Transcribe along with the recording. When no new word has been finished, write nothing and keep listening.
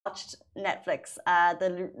watched Netflix,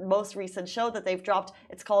 the most recent show that they've dropped.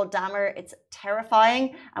 It's called Dahmer. It's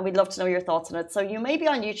terrifying, and we'd love to know your thoughts on it. So you may be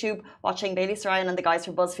on YouTube watching Bailey Sarayan and the guys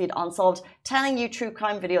from BuzzFeed Unsolved telling you true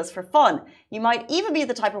crime videos for fun. You might even be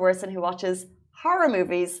the type of person who watches horror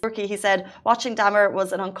movies. Rookie, he said, watching Dahmer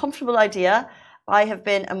was an uncomfortable idea. I have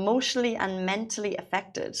been emotionally and mentally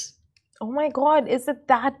affected. Oh my God, is it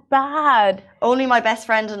that bad? Only my best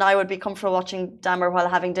friend and I would be comfortable watching Dahmer while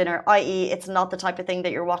having dinner, i.e. it's not the type of thing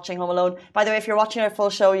that you're watching home alone. By the way, if you're watching our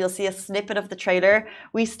full show, you'll see a snippet of the trailer.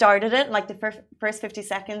 We started it, like the first 50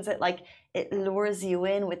 seconds, it lures you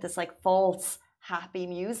in with this like false happy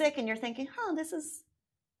music and you're thinking, this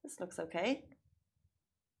looks okay.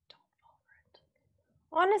 Don't fall for it.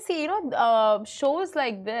 Honestly, shows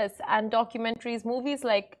like this and documentaries, movies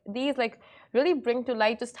like these, really bring to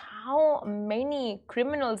light just how many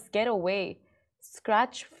criminals get away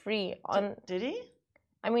scratch-free. Did he?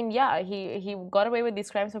 I mean, yeah, he got away with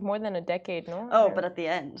these crimes for more than a decade, no? Oh, but at the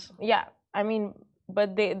end. Yeah, I mean,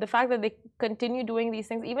 but the fact that they continue doing these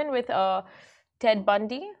things, even with Ted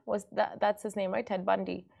Bundy, that's his name, right? Ted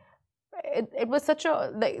Bundy. It was such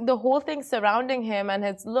a the whole thing surrounding him and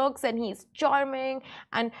his looks, and he's charming,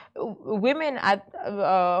 and women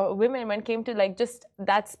when it came to like just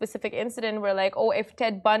that specific incident were like, oh, if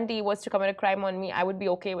Ted Bundy was to commit a crime on me, I would be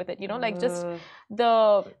okay with it, just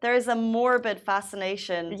there's a morbid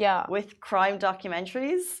fascination with crime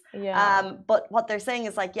documentaries. But what they're saying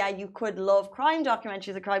is like, yeah, you could love crime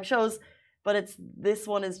documentaries and crime shows, but this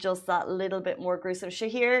one is just that little bit more gruesome.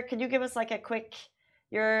 Shahir, can you give us like a quick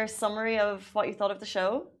your summary of what you thought of the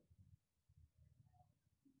show?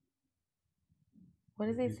 What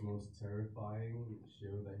is his most terrifying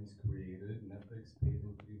show that he's created? Netflix paid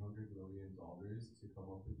him $300 million to come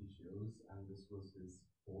up with these shows, and this was his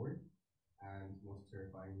fourth and most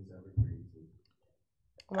terrifying he's ever created.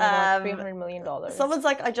 Oh my God, $300 million. Someone's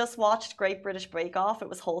like, I just watched Great British Bake Off. It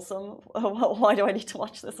was wholesome. Why do I need to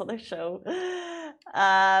watch this other show?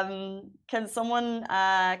 Can someone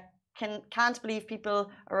can't believe people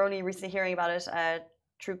are only recently hearing about it.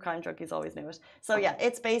 True crime junkies always knew it. So yeah,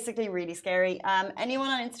 it's basically really scary. Anyone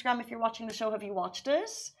on Instagram, if you're watching the show, have you watched it?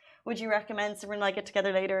 Would you recommend someone and I get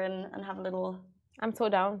together later and have a little? I'm so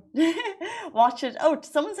down. Watch it. Oh,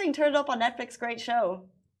 someone's saying turn it up on Netflix. Great show.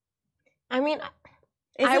 I mean,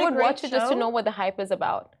 I would watch it just to know what the hype is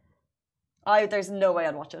about. There's no way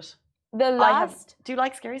I'd watch it. Do you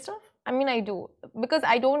like scary stuff? I mean, I do, because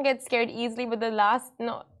I don't get scared easily. But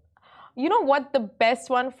no. You know what the best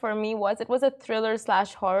one for me was? It was a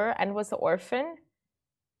thriller/horror, and it was The Orphan.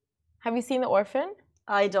 Have you seen The Orphan?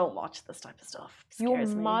 I don't watch this type of stuff. You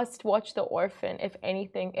must watch The Orphan, if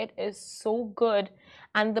anything. It is so good.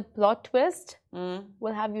 And the plot twist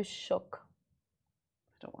will have you shook.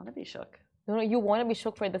 I don't want to be shook. No, you want to be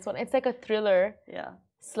shook for this one. It's like a thriller. Yeah.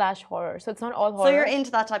 /horror. So it's not all horror. So you're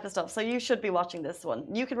into that type of stuff. So you should be watching this one.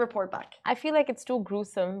 You can report back. I feel like it's too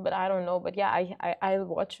gruesome, but I don't know. But yeah, I'll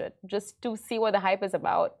watch it just to see what the hype is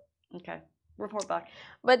about. Okay. Report back.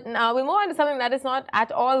 But now we move on to something that is not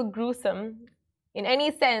at all gruesome in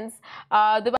any sense.